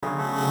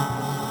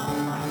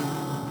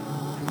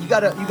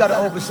gotta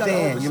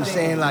understand, you know what I'm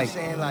saying?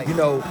 Like, you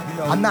know,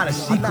 I'm not a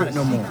secret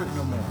no more.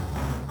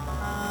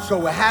 So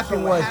what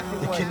happened was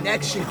the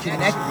connection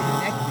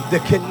connected. The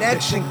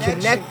connection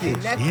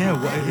connected.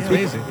 Yeah, it's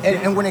amazing.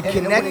 And when it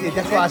connected,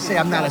 that's why I say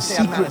I'm not a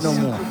secret no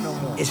more.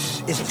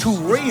 It's too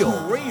real.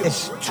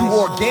 It's too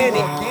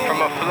organic.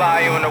 From a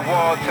fly on the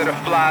wall to the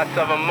flies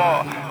of them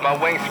all, my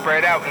wings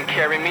spread out and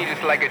carry me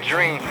just like a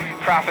dream.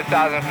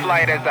 Prophesizing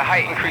flight as the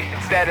height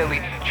increases steadily.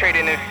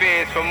 Trading in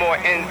fears for more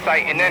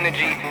insight and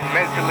energy.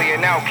 Mentally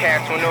an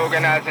outcast when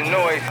organizing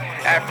noise.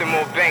 After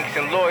more Banks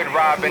and Lloyd,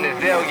 Rob and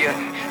Azalea.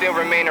 Still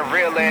remain a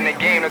realer in a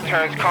game that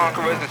turns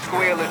conquerors and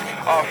squealers.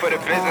 All for the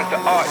business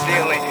of art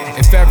dealing.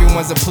 If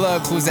everyone's a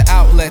plug, who's an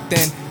outlet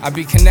then? I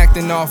be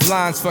connecting off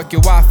lines, fuck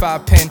your Wi-Fi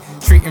pen.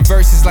 Treating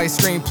verses like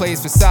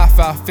screenplays for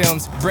sci-fi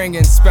films.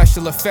 Bringing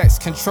special effects,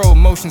 control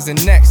motions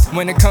and next.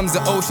 When it comes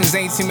to oceans,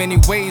 ain't too many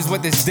ways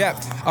with this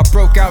depth. I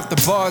broke out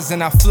the bars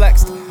and I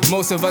flexed.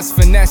 Most of us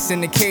finesse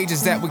in the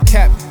cages that we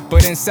kept.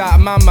 But inside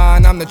my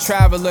mind, I'm the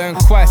traveler in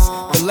quest.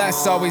 The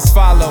less always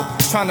follow,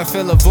 trying to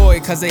fill a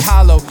void cause they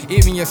hollow.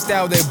 Even your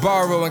style they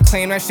borrow and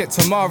claim that shit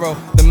tomorrow.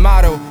 The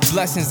motto,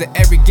 blessings to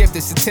every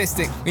gifted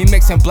statistic. We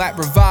mixing black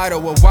bravado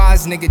with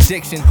wise nigga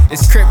diction.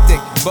 It's cryptic,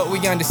 but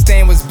we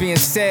understand what's being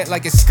said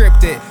like it's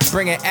scripted.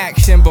 Bringing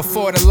action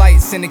before the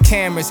lights and the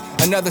cameras.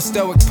 Another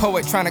stoic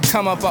poet trying to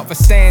come up for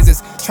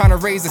stanzas. Trying to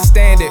raise the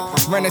standard.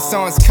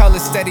 Renaissance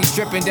colors steady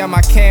dripping down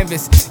my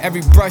canvas.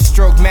 Every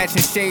brushstroke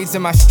matching shades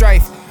of my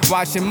strife.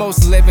 Watching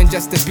most living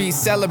just to be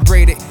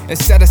celebrated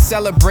instead of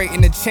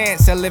celebrating the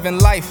chance of living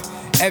life.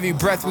 Every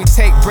breath we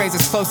take brings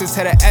us closer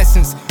to the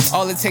essence.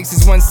 All it takes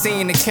is one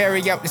scene to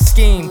carry out the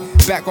scheme.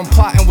 Back when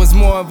plotting was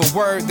more of a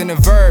word than a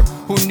verb.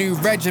 Who knew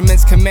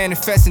regiments can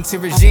manifest into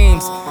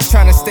regimes?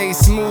 Trying to stay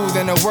smooth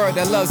in a world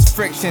that loves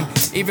friction.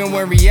 Even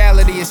when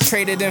reality is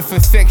traded in for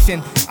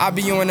fiction. I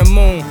be on the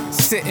moon,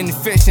 sitting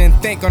fishing.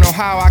 Thinking on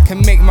how I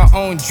can make my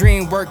own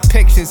dream work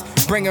pictures.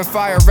 Bringing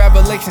fire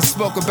revelation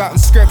spoke about in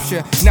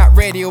scripture. Not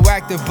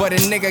radioactive, but a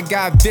nigga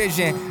got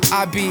vision.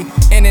 I be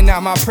in and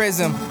out my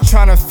prism,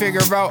 trying to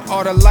figure out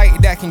all the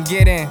light that can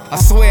get in. I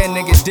swear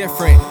nigga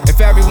different. If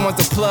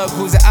everyone's a plug,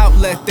 who's an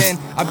outlet then?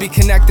 I be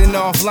connecting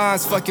off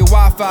lines, fuck your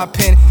Wi-Fi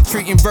pen.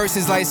 Treating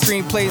verses like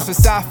screenplays for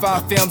sci-fi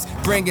films.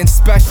 Bringing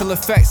special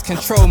effects,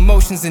 control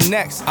motions and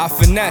necks. I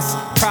finesse,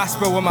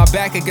 prosper with my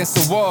back against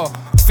the wall.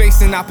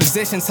 Facing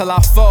opposition till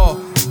I fall,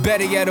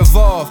 better yet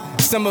evolve.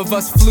 Some of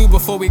us flew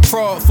before we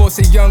crawled,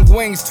 forcing young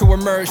wings to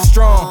emerge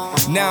strong.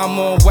 Now I'm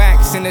on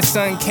wax and the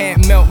sun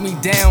can't melt me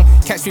down.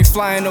 Catch me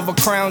flying over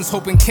crowns,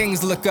 hoping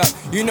kings look up.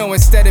 You know,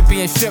 instead of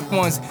being shook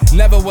ones.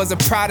 Never was a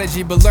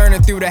prodigy, but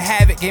learning through the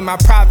havoc gave my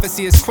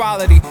prophecy its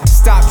quality.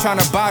 Stop trying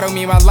to bottle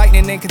me, my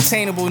lightning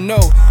incontainable, no.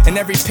 And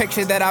every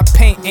picture that I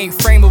paint ain't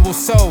frameable,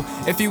 so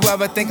if you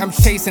ever think I'm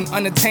chasing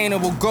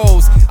unattainable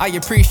goals, I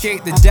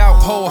appreciate the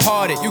doubt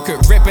wholehearted. You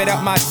could rip it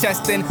out my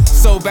chest and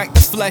sew back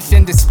the flesh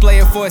and display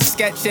it for a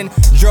sketch and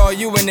draw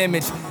you an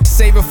image.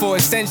 Save it for a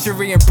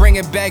century and bring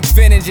it back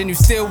vintage, and you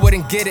still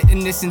wouldn't get it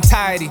in its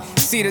entirety.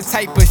 See the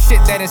type of shit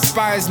that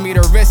inspires me,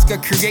 the risk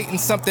of creating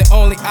something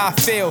only I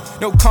feel.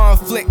 No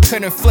conflict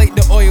could inflate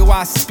the oil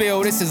I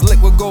spill. This is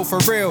liquid gold for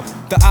real.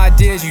 The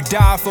ideas you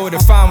die for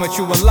define what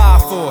you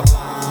alive for.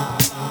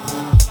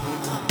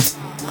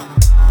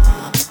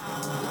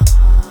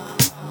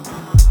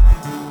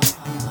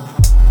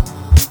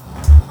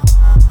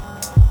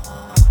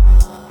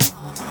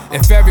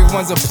 If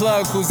everyone's a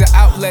plug, who's an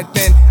outlet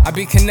then? I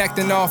be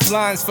connecting off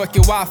lines, fuck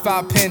your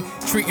Wi-Fi pen.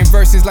 Treating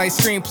verses like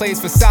screenplays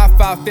for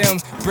sci-fi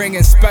films.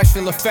 Bringing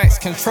special effects,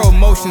 control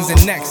motions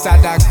and next. I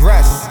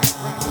digress.